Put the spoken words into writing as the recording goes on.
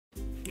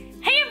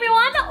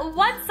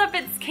what's up?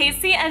 It's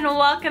Casey and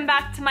welcome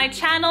back to my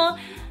channel.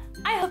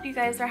 I hope you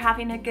guys are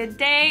having a good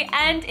day,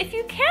 and if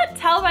you can't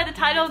tell by the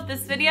title of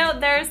this video,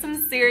 there are some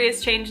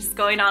serious changes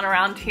going on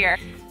around here.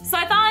 So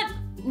I thought,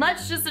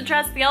 let's just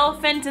address the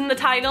elephant in the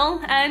title,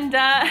 and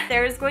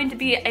there's going to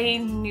be a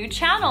new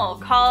channel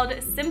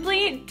called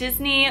Simply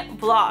Disney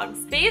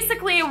Vlogs.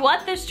 Basically,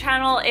 what this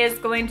channel is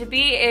going to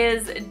be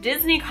is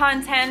Disney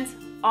content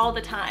all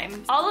the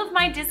time. All of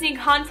my Disney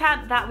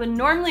content that would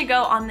normally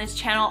go on this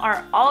channel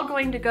are all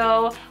going to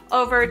go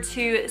over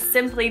to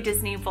Simply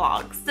Disney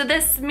Vlogs. So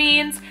this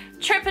means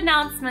trip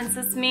announcements,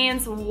 this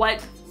means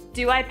what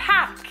do I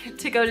pack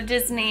to go to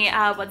Disney,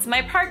 what's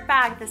my park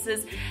bag, this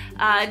is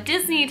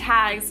Disney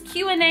tags,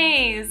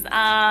 Q&As,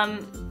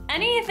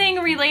 anything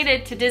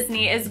related to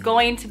Disney is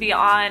going to be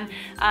on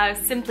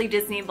Simply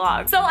Disney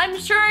Vlogs. So I'm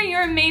sure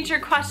your major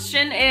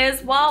question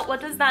is, well,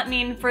 what does that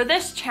mean for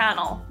this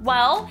channel?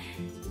 Well,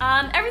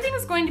 everything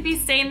is going to be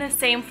staying the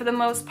same for the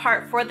most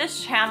part for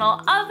this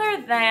channel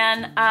other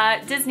than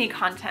Disney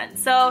content.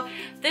 So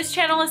this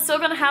channel is still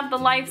going to have the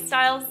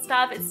lifestyle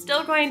stuff. It's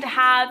still going to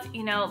have,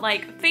 you know,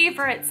 like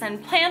favorites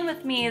and plan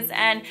with me's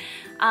and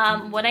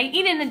what I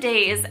eat in the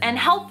days and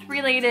health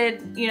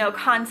related, you know,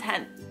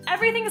 content.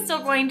 Everything is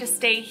still going to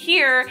stay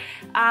here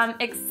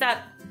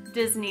except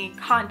Disney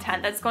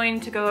content that's going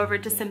to go over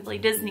to Simply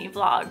Disney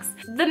Vlogs.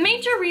 The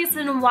major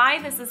reason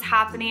why this is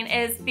happening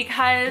is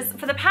because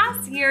for the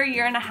past year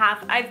and a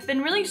half, I've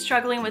been really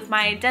struggling with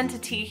my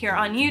identity here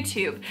on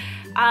YouTube.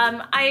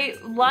 I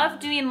love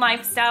doing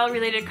lifestyle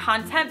related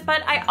content,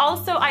 but I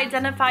also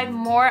identified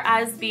more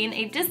as being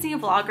a Disney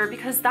vlogger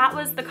because that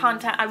was the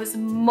content I was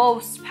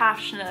most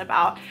passionate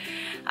about.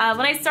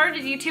 When I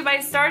started YouTube, I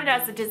started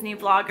as a Disney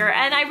vlogger,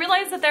 and I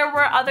realized that there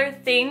were other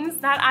things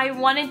that I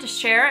wanted to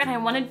share and I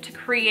wanted to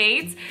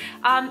create.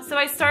 So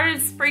I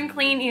started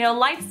sprinkling, you know,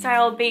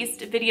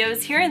 lifestyle-based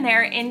videos here and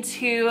there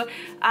into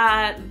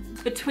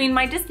between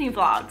my Disney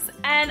vlogs,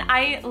 and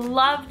I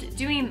loved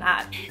doing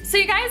that. So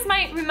you guys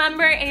might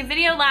remember a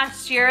video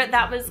last year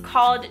that was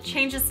called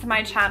Changes to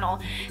My Channel,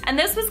 and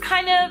this was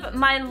kind of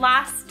my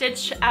last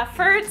ditch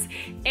effort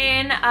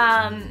in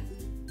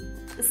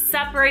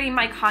separating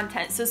my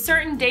content. So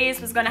certain days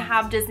was going to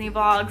have Disney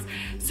vlogs,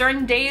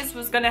 certain days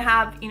was going to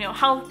have, you know,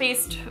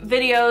 health-based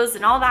videos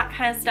and all that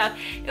kind of stuff.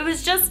 It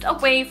was just a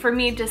way for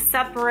me to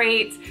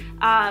separate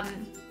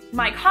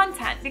my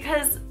content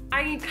because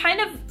I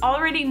kind of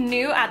already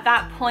knew at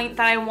that point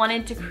that I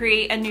wanted to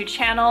create a new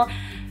channel,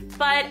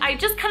 but I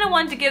just kind of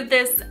wanted to give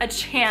this a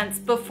chance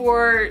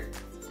before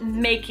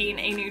making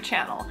a new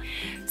channel.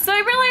 So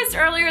I realized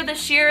earlier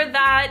this year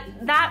that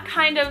that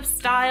kind of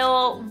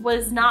style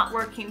was not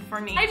working for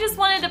me. I just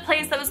wanted a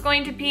place that was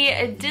going to be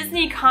a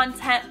Disney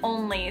content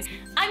only.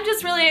 I'm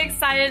just really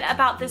excited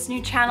about this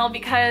new channel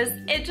because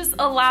it just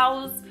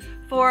allows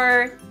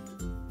for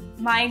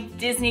my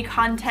Disney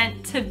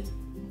content to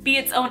be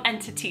its own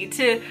entity.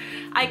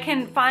 I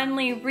can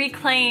finally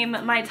reclaim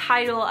my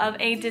title of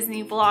a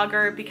Disney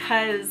vlogger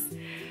because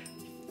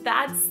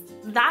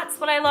that's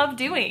what I love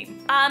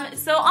doing.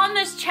 So on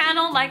this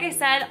channel, like I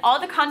said, all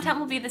the content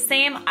will be the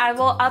same. I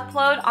will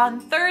upload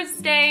on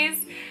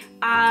Thursdays,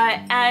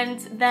 and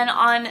then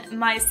on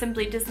my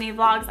Simply Disney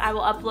Vlogs, I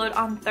will upload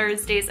on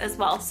Thursdays as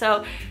well.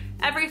 So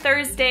every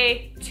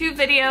Thursday, 2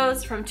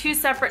 videos from 2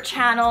 separate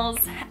channels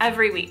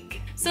every week.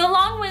 So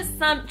along with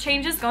some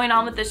changes going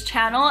on with this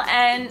channel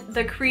and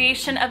the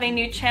creation of a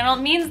new channel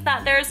means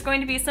that there's going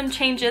to be some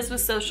changes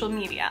with social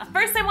media.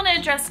 First, I want to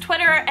address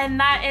Twitter, and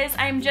that is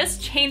I'm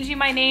just changing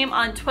my name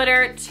on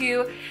Twitter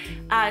to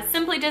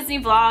Simply Disney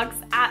Vlogs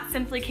at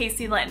Simply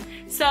Casey Lynn.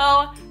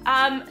 So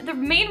the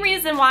main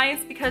reason why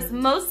is because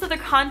most of the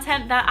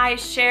content that I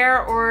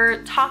share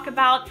or talk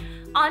about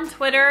on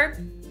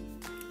Twitter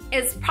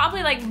is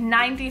probably like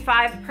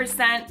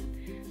 95%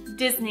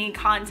 Disney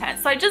content.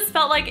 So I just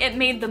felt like it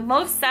made the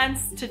most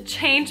sense to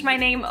change my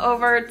name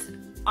over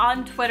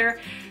on Twitter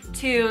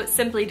to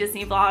Simply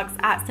Disney Vlogs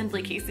at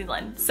Simply Casey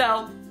Lynn.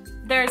 So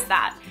there's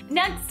that.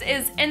 Next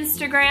is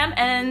Instagram,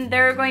 and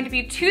there are going to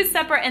be 2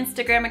 separate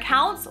Instagram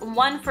accounts,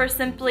 one for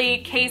Simply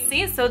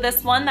Casey, so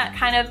this one that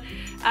kind of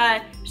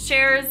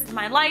shares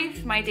my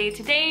life, my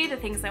day-to-day, the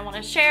things I want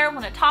to share,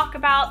 want to talk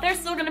about. There's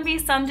still going to be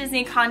some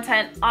Disney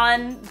content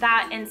on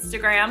that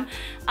Instagram,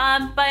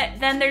 but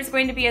then there's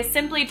going to be a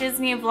Simply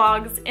Disney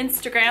Vlogs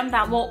Instagram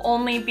that will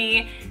only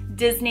be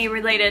Disney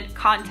related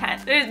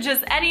content.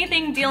 Just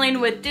anything dealing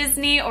with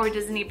Disney or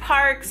Disney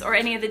parks or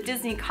any of the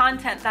Disney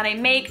content that I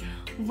make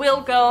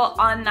will go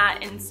on that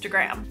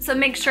Instagram. So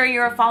make sure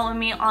you're following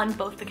me on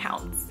both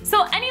accounts.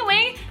 So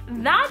anyway,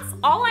 that's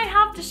all I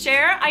have to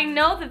share. I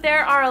know that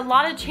there are a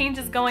lot of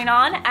changes going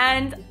on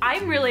and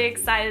I'm really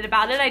excited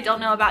about it. I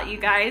don't know about you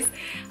guys,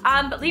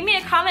 but leave me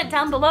a comment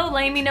down below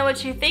letting me know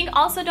what you think.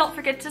 Also, don't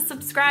forget to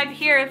subscribe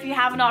here if you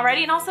haven't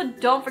already, and also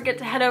don't forget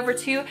to head over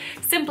to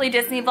Simply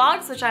Disney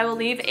Vlogs, which I will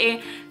leave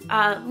a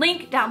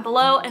link down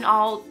below, and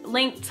I'll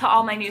link to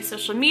all my new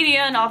social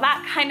media and all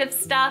that kind of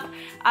stuff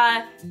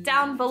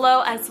down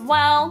below as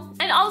well.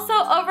 And also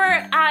over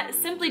at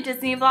Simply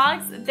Disney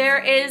Vlogs, there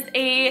is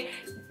a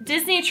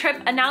Disney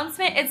trip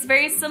announcement. It's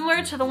very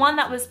similar to the one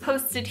that was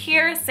posted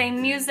here,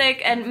 same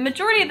music and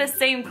majority of the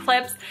same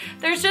clips.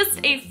 There's just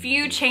a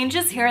few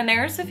changes here and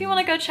there, so if you want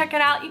to go check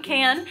it out, you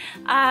can.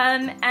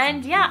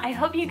 And yeah, I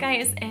hope you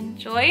guys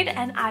enjoyed,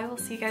 and I will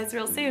see you guys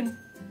real soon.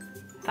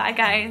 Bye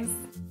guys.